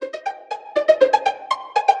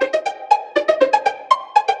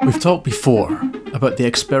We've talked before about the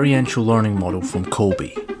experiential learning model from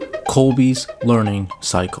Kolbe, Kolbe's learning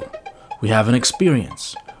cycle. We have an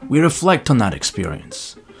experience, we reflect on that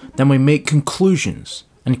experience, then we make conclusions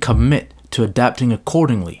and commit to adapting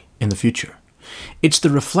accordingly in the future. It's the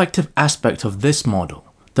reflective aspect of this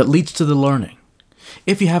model that leads to the learning.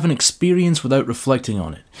 If you have an experience without reflecting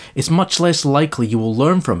on it, it's much less likely you will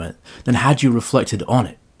learn from it than had you reflected on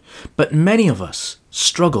it. But many of us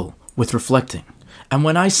struggle with reflecting. And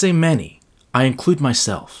when I say many, I include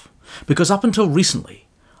myself. Because up until recently,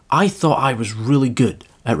 I thought I was really good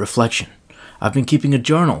at reflection. I've been keeping a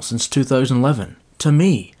journal since 2011. To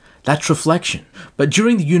me, that's reflection. But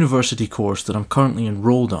during the university course that I'm currently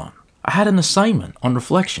enrolled on, I had an assignment on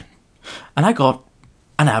reflection. And I got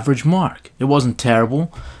an average mark. It wasn't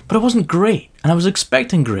terrible, but it wasn't great. And I was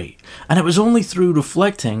expecting great. And it was only through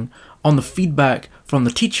reflecting on the feedback from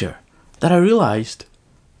the teacher that I realized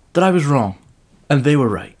that I was wrong. And they were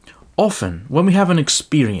right. Often, when we have an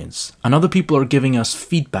experience and other people are giving us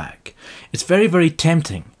feedback, it's very, very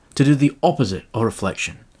tempting to do the opposite of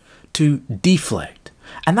reflection, to deflect.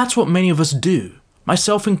 And that's what many of us do,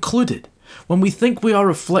 myself included. When we think we are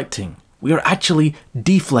reflecting, we are actually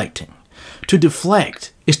deflecting. To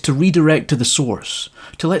deflect is to redirect to the source,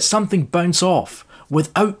 to let something bounce off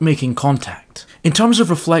without making contact. In terms of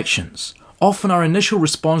reflections, often our initial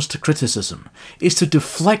response to criticism is to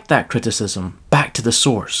deflect that criticism back to the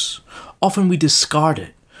source. Often we discard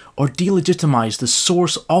it or delegitimize the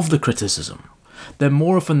source of the criticism, then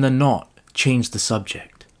more often than not change the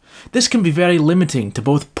subject. This can be very limiting to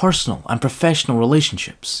both personal and professional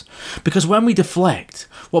relationships, because when we deflect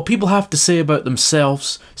what people have to say about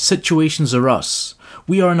themselves, situations, or us,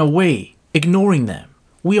 we are in a way ignoring them.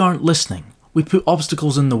 We aren't listening. We put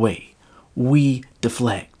obstacles in the way. We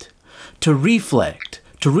deflect. To reflect,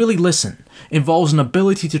 to really listen, involves an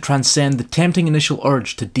ability to transcend the tempting initial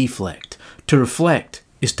urge to deflect. To reflect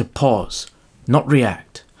is to pause, not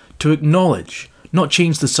react. To acknowledge, not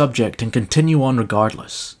change the subject and continue on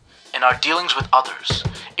regardless. In our dealings with others,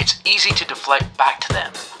 it's easy to deflect back to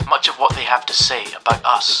them much of what they have to say about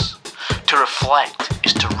us. To reflect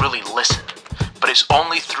is to really listen, but it's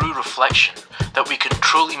only through reflection that we can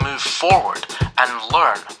truly move forward and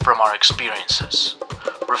learn from our experiences.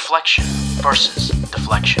 Reflection versus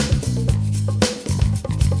deflection.